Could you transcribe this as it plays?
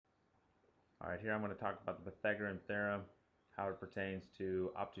Alright, here I'm going to talk about the Pythagorean Theorem, how it pertains to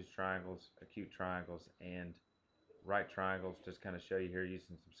obtuse triangles, acute triangles, and right triangles. Just kind of show you here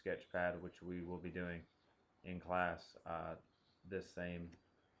using some sketch pad, which we will be doing in class, this same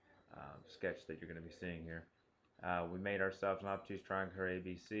sketch that you're going to be seeing here. We made ourselves an obtuse triangle here,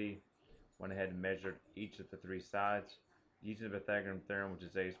 ABC, went ahead and measured each of the three sides. Using the Pythagorean Theorem, which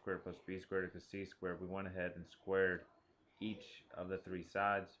is a squared plus b squared equals c squared, we went ahead and squared each of the three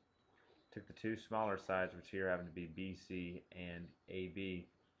sides. Took the two smaller sides, which here happen to be BC and AB,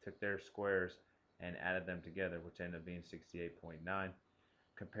 took their squares and added them together, which ended up being 68.9.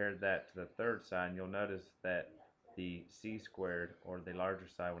 Compared that to the third side, and you'll notice that the c squared, or the larger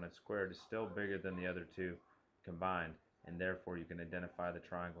side when it's squared, is still bigger than the other two combined, and therefore you can identify the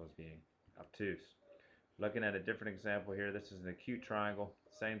triangle as being obtuse. Looking at a different example here, this is an acute triangle.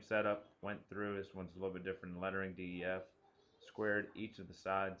 Same setup, went through. This one's a little bit different in lettering, DEF. Squared each of the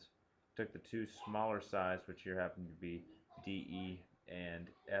sides. Took the two smaller sides, which here happen to be DE and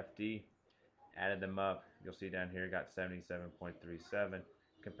FD, added them up. You'll see down here got 77.37.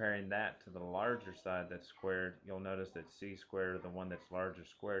 Comparing that to the larger side that's squared, you'll notice that c squared, or the one that's larger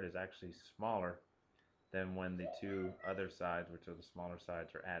squared, is actually smaller than when the two other sides, which are the smaller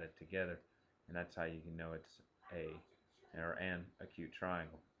sides, are added together. And that's how you can know it's an acute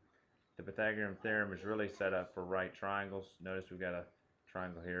triangle. The Pythagorean theorem is really set up for right triangles. Notice we've got a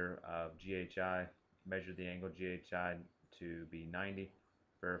triangle here of GHI. Measure the angle GHI to be 90,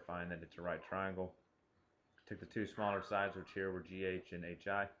 verifying that it's a right triangle. Took the two smaller sides, which here were GH and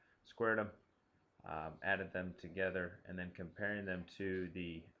HI, squared them, added them together, and then comparing them to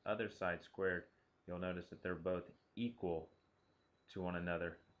the other side squared, you'll notice that they're both equal to one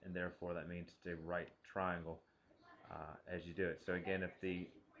another, and therefore that means it's a right triangle as you do it. So again, if the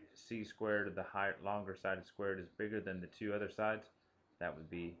c squared, or the longer sided squared, is bigger than the two other sides, that would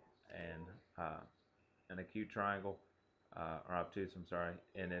be an acute triangle, or obtuse, I'm sorry.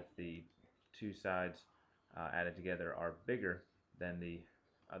 And if the two sides added together are bigger than the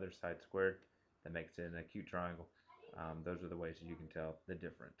other side squared, that makes it an acute triangle. Those are the ways that you can tell the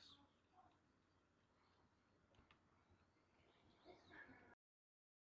difference.